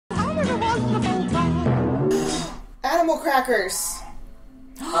Animal crackers.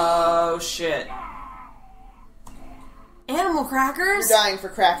 Oh, shit. Animal crackers? You're dying for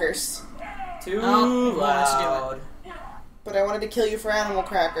crackers. Too Oh, loud. But I wanted to kill you for animal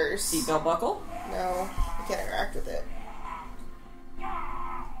crackers. Seatbelt buckle? No, I can't interact with it.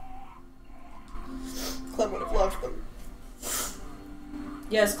 Clem would have loved them.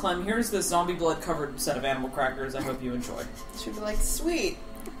 Yes, Clem, here's this zombie blood-covered set of animal crackers I hope you enjoy. She'd be like, sweet.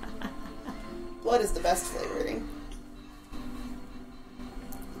 Blood is the best flavoring.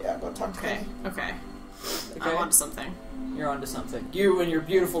 Yeah, go talk to me. Okay. I'm onto something. You're onto something. You and your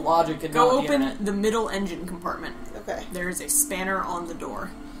beautiful logic and Go not the open internet. the middle engine compartment. Okay. There is a spanner on the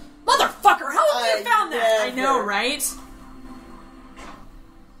door. Motherfucker, how have you I found that? I know, right?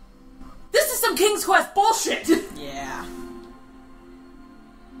 This is some King's Quest bullshit! Yeah.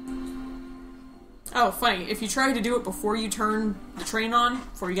 Oh, funny. If you try to do it before you turn the train on,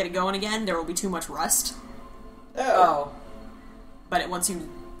 before you get it going again, there will be too much rust. Oh. But once you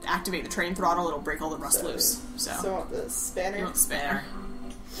activate the train throttle, it'll break all the rust loose. So I want the spanner. You want the spanner.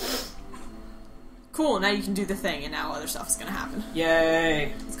 Cool, now you can do the thing, and now other stuff is gonna happen.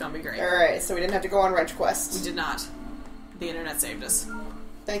 Yay. It's gonna be great. Alright, so we didn't have to go on Wrench Quest. We did not. The internet saved us.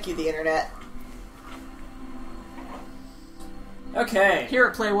 Thank you, the internet. Okay. Here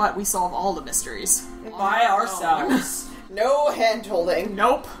at Play What, we solve all the mysteries. By ourselves. No hand-holding.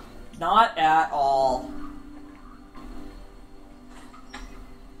 Nope. Not at all.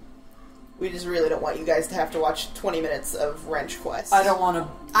 We just really don't want you guys to have to watch 20 minutes of Wrench Quest. I don't want to...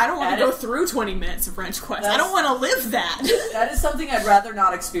 I don't want to go through 20 minutes of Wrench Quest. I don't want to live that. That is something I'd rather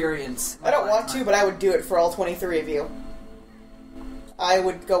not experience. I don't want to, but I would do it for all 23 of you. I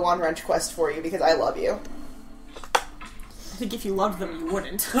would go on Wrench Quest for you because I love you. I think if you loved them, you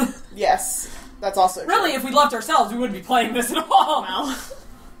wouldn't. Yes, that's also true. Really, if we loved ourselves, we wouldn't be playing this at all. Well.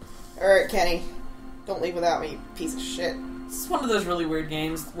 Alright, Kenny. Don't leave without me, you piece of shit. It's one of those really weird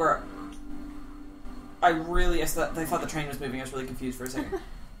games where I thought the train was moving. I was really confused for a second.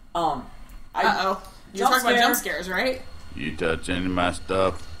 Uh-oh. You're talking about jump scares, right? You touch any of my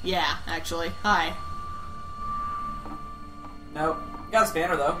stuff? Yeah, actually. Hi. Nope. Got a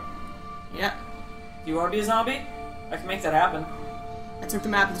spanner, though. Yeah. Do you want to be a zombie? I can make that happen. I took the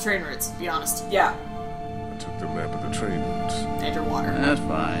map of the train routes, to be honest. Yeah. I took the map of the train routes. And your water. That's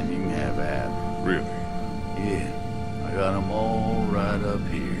fine. You can have that. Really? Yeah. I got them all right up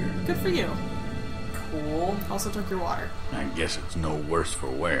here. Good for you. Cool. Also took your water. I guess it's no worse for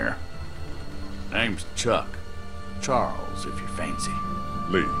wear. Name's Chuck. Charles, if you fancy.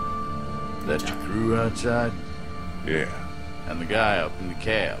 Lee. That your crew outside? Yeah. And the guy up in the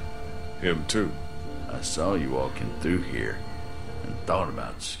cab? Him too. I saw you walking through here and thought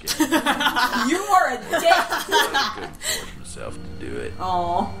about scaring you. You are a dick! I couldn't force myself to do it.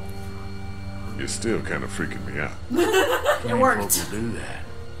 Aww. You're still kind of freaking me out. It worked. Folk will do that.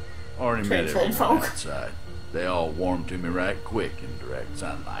 Already met Train everyone folk. outside. They all warmed to me right quick in direct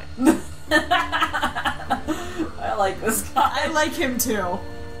sunlight. I like this guy. I like him too.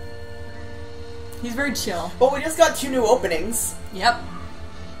 He's very chill. But we just got 2 new openings. Yep.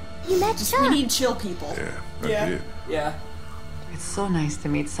 You met We need chill people. Yeah, I Yeah. did. Yeah. It's so nice to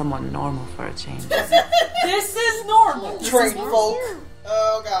meet someone normal for a change. This is normal. Train folk.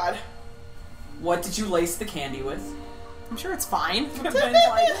 Oh god. What did you lace the candy with? I'm sure it's fine. Ben's like,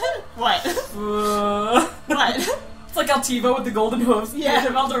 What? What? It's like Altivo with the golden hooves. Yeah.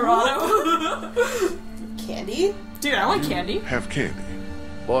 Of Eldorado. Candy? Dude, I want candy. Have candy.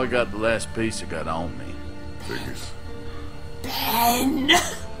 Boy got the last piece I got on me. Figures. Ben!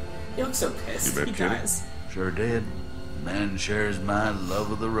 He looks so pissed. You bet, He Kenny? does. Sure did. Man shares my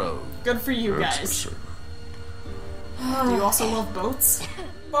love of the road. Good for you That's for guys. certain. Do you also love boats?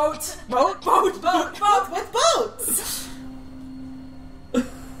 Boat. Boat? Boat. Boat. Boat. With boats!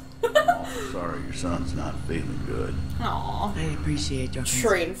 Oh, sorry your son's not feeling good. Aww. I appreciate your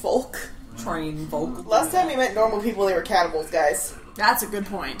Train folk. Train folk. Last time we met normal people, they were cannibals, guys. That's a good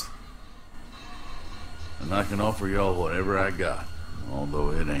point. And I can offer y'all whatever I got,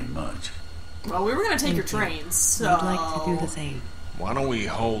 although it ain't much. Well, we were gonna take your trains, so... I'd like to do the same. Why don't we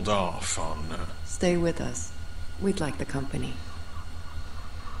hold off on... Stay with us. We'd like the company.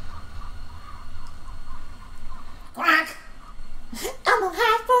 Quack. I'm gonna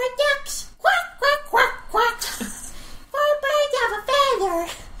have 4 ducks. Quack, quack, quack, quack. 4 birds of a feather.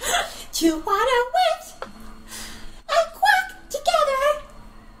 2 water with. And quack together.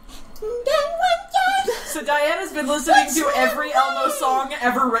 And then 1 day. So Diana's been listening to every Elmo song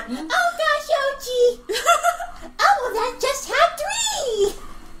ever written. Oh gosh, Ochi. Oh, well, that just had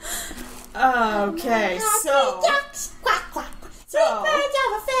 3. Okay, 3 so... ducks. Quack, quack. 3 So- birds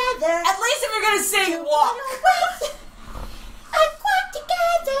of a feather. At least gonna say walk. And quack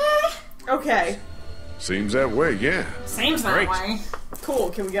together. Okay. Seems that way, yeah. Seems that Great. way. Cool.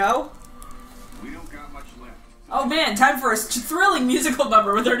 Can we go? We don't got much left. Oh man, time for a thrilling musical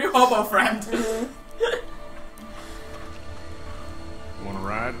number with our new hobo friend. Want to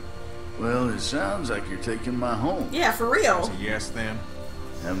ride? Well, it sounds like you're taking my home. Yeah, for real. That's a yes, then.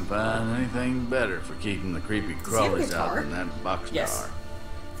 Haven't found anything better for keeping the creepy he have a crawlies out guitar? than that boxcar. Yes.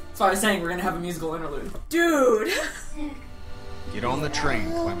 So I was saying we're gonna have a musical interlude. Dude. Get on the train,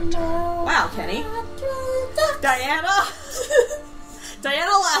 Clementine. Wow, Kenny. Diana.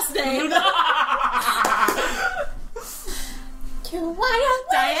 Diana last name.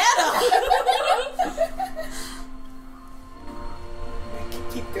 Diana.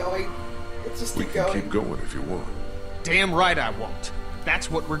 Keep going. Let's just We keep can going. keep going if you want. Damn right I won't. That's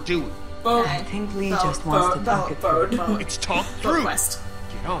what we're doing. Boat. I think Lee just wants to talk it through. It's talk Boat through. quest.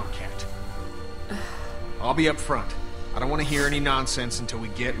 Get on, cat. I'll be up front. I don't want to hear any nonsense until we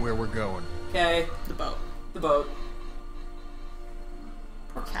get where we're going. Okay. The boat. The boat.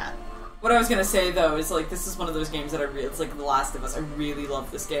 Poor cat. What I was gonna say though is like this is one of those games that it's like The Last of Us. I really love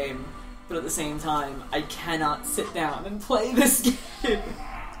this game, but at the same time, I cannot sit down and play this game.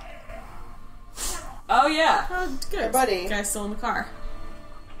 Oh yeah. Oh, good. Hey, buddy. Guy's still in the car.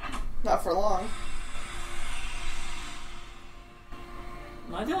 Not for long.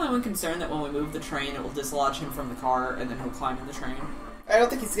 Am I the only one concerned that when we move the train, it will dislodge him from the car and then he'll climb in the train? I don't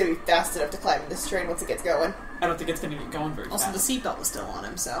think he's gonna be fast enough to climb this train once it gets going. I don't think it's going to get going very Also, fast. the seatbelt was still on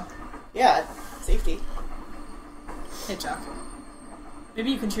him, so. Yeah, safety. Hey, Chuck. Maybe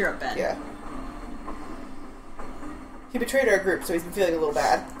you can cheer up Ben. Yeah. He betrayed our group, so he's been feeling a little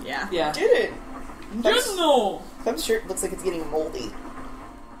bad. Yeah. Yeah. Did it? No. Clem's shirt looks like it's getting moldy.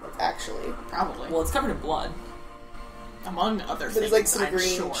 Actually. Probably. Well, it's covered in blood. Among other But things, there's like some I'm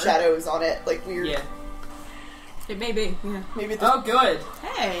green sure. shadows on it, like weird. Yeah. It may be. Yeah. Maybe Oh, good.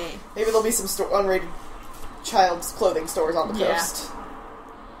 Hey. maybe there'll be some unrated child's clothing stores on the Yeah. coast.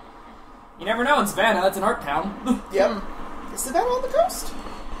 You never know in Savannah. It's an art town. Yep. Is Savannah on the coast?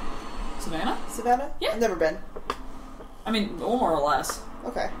 Savannah? Savannah? Yeah. I've never been. I mean, more or less.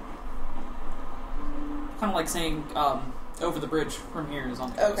 Okay. Kind of like saying over the bridge from here is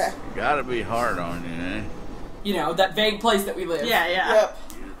on the coast. Okay. Gotta be hard on you, eh? You know, that vague place that we live. Yeah, yeah. Yep.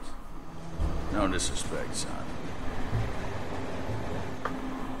 No disrespect, son.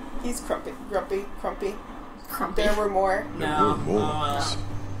 He's grumpy. Crumpy. There were more. No. There were more.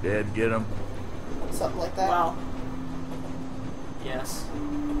 Dad, get him. Something like that. Well, Yes.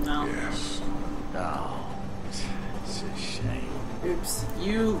 no. Yes. Oh, it's a shame. Oops.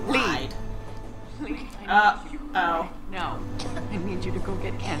 You lied. Oh. No. I need you to go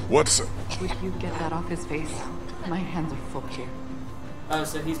get Ken. What's it? Would you get that off his face? My hands are full here. Oh,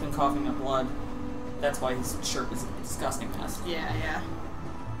 so he's been coughing up blood. That's why his shirt is a disgusting mess. Yeah, yeah.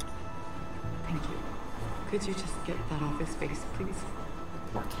 Thank you. Could you just get that off his face, please?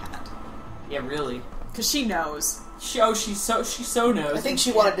 Poor cat. Yeah, really. Because she knows. She so knows. I think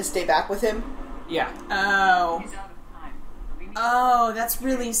she wanted to stay back with him. Yeah. Oh. Oh, that's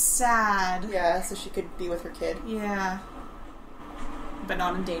really sad. Yeah, so she could be with her kid. Yeah. But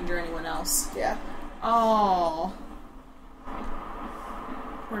not endanger anyone else. Yeah. Oh.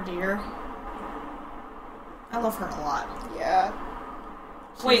 Poor dear. I love her a lot. Yeah.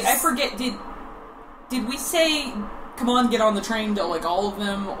 Wait, I forget. Did we say, come on, get on the train to like all of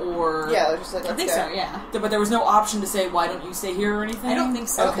them, or Yeah, they're just like, I let's think go. so, yeah. But there was no option to say, why don't you stay here or anything? I don't think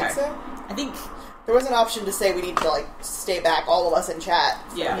so. I don't think so. I think, There was an option to say we need to, like, stay back, all of us, and chat.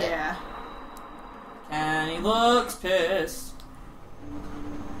 Yeah. yeah. And he looks pissed.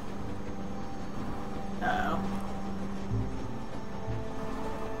 Uh-oh.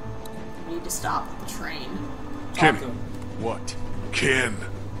 We need to stop the train. Talk Ken. to him. What? Ken.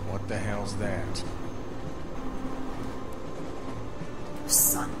 What the hell's that?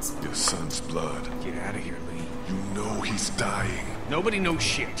 Sons. Your son's blood. Get out of here, Lee. You know he's dying. Nobody knows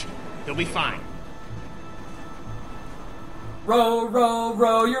shit. He'll be fine. Row, row,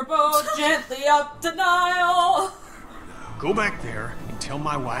 row your boat gently up the Nile. Go back there and tell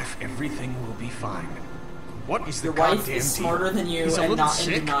my wife everything will be fine. What is the Your wife goddamn is deal? smarter than you He's a and little not in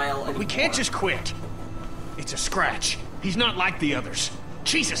sick, denial but we anymore. can't just quit. It's a scratch. He's not like the others.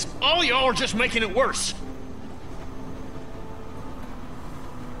 Jesus, all y'all are just making it worse.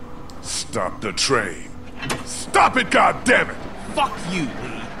 Stop the train. Stop it, goddammit! Fuck you,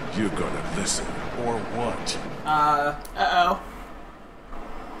 Lee. You're gonna listen. Or what? Uh-oh.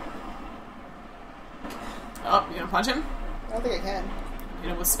 Oh, you gonna punch him? I don't think I can.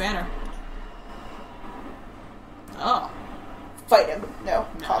 Hit him with Spanner. Oh. Fight him. No,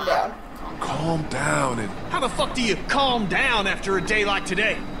 calm down. Calm calm down and... How the fuck do you calm down after a day like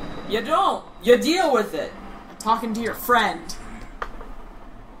today? You don't. You deal with it. I'm talking to your friend.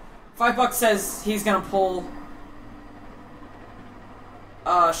 $5 says he's gonna pull...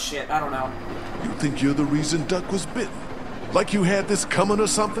 shit, I don't know. You think you're the reason Duck was bitten? Like you had this coming or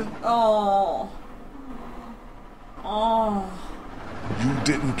something? Oh. You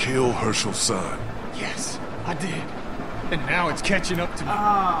didn't kill Herschel's son. Yes, I did. And now it's catching up to me.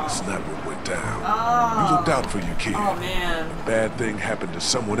 That's not what went down. You looked out for your kid. Oh, man. A bad thing happened to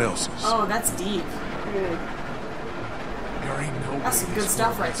someone else's. Oh, that's deep. There ain't no That's way some good this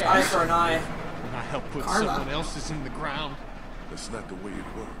stuff right works. there. Eye for an eye. And I helped put Karma. someone else's in the ground. That's not the way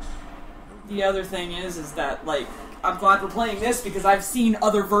it works. The other thing is that, like, I'm glad we're playing this because I've seen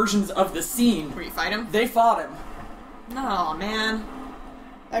other versions of the scene. Where you fight him? They fought him. No, man.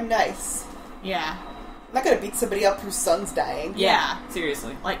 I'm nice. Yeah. I'm not gonna beat somebody up whose son's dying. Yeah.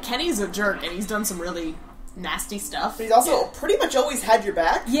 Seriously. Like, Kenny's a jerk, and he's done some really nasty stuff. But he's also pretty much always had your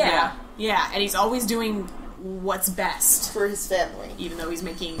back Yeah. Yeah, and he's always doing what's best. for his family. Even though he's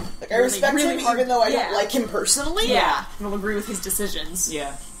making... Like, I respect him even though I don't like him personally. Yeah. I don't agree with his decisions.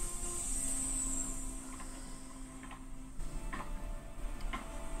 Yeah.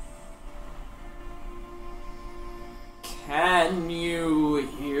 Can you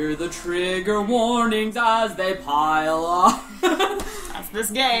hear the trigger warnings as they pile up? That's this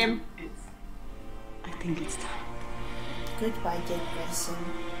game. I think it's time. Goodbye, Dick Grayson.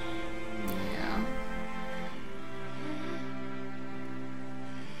 Yeah.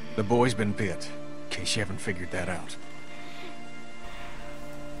 The boy's been bit, in case you haven't figured that out.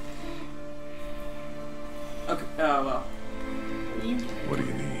 Okay, well. What do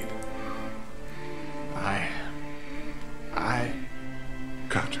you need? I...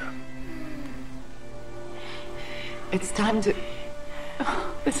 Gotcha. It's time to...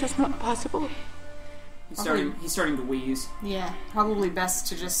 this is not possible. He's starting to wheeze. Yeah. Probably best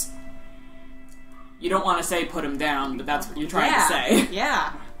to just... You don't want to say put him down, but that's what you're trying yeah. to say.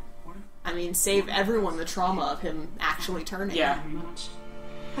 Yeah. I mean, save everyone the trauma of him actually turning. Yeah.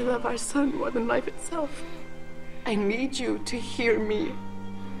 I love our son more than life itself. I need you to hear me.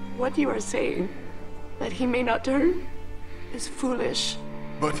 What you are saying, that he may not turn, is foolish.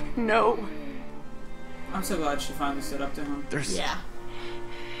 But... No. I'm so glad she finally stood up to him. There's... Yeah.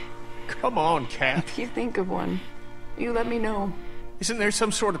 Come on, Cat. If you think of one, you let me know. Isn't there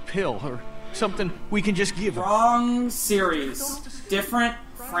some sort of pill or something we can just give him? Wrong series. Different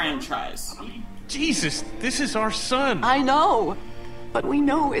franchise. Jesus, this is our son. I know, but we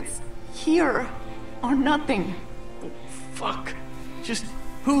know it's here or nothing. Fuck. Just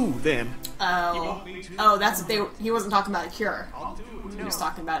who, then? Oh, that's what he wasn't talking about a cure. He was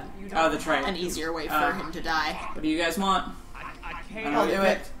talking about That's right. an easier way for him to die. What do you guys want? I'll do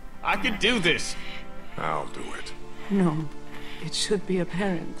it. I could do this. I'll do it. No, it should be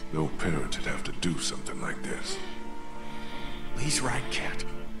apparent. No parent would have to do something like this. Lee's right, Cat.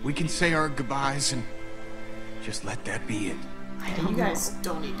 We can say our goodbyes and just let that be it. Yeah, you guys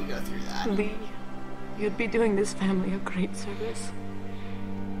don't need to go through that. Lee, you'd be doing this family a great service.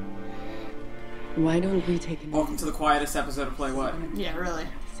 Why don't we take a Welcome to the quietest episode of Play What? Yeah, really.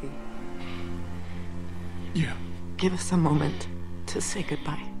 see? Yeah, Give us a moment to say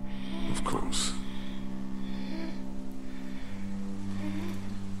goodbye. of course.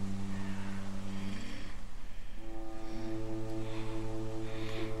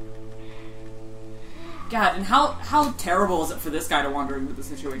 God, and how terrible is it for this guy to wander into the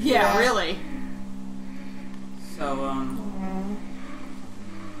situation? Yeah, really. So,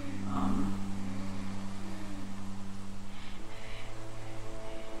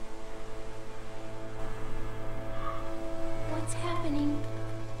 What's happening?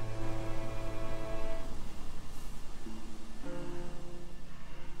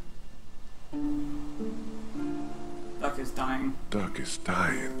 Duck is dying. Duck is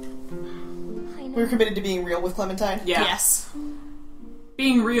dying. I know. We're committed to being real with Clementine. Yeah. Yes.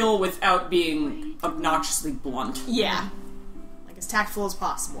 Being real without being obnoxiously blunt. Yeah. Like as tactful as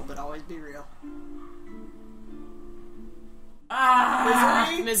possible, but always be real.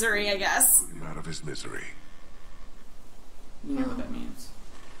 Misery, I guess. Him out of his misery. You know what that means.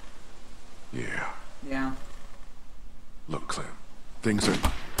 Yeah. Yeah. Look, Clem. Things are...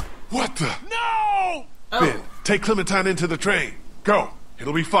 What the... No! Ben, take Clementine into the train. Go.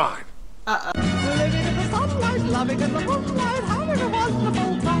 It'll be fine. Living in the sunlight, loving in the moonlight, having a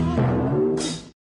wonderful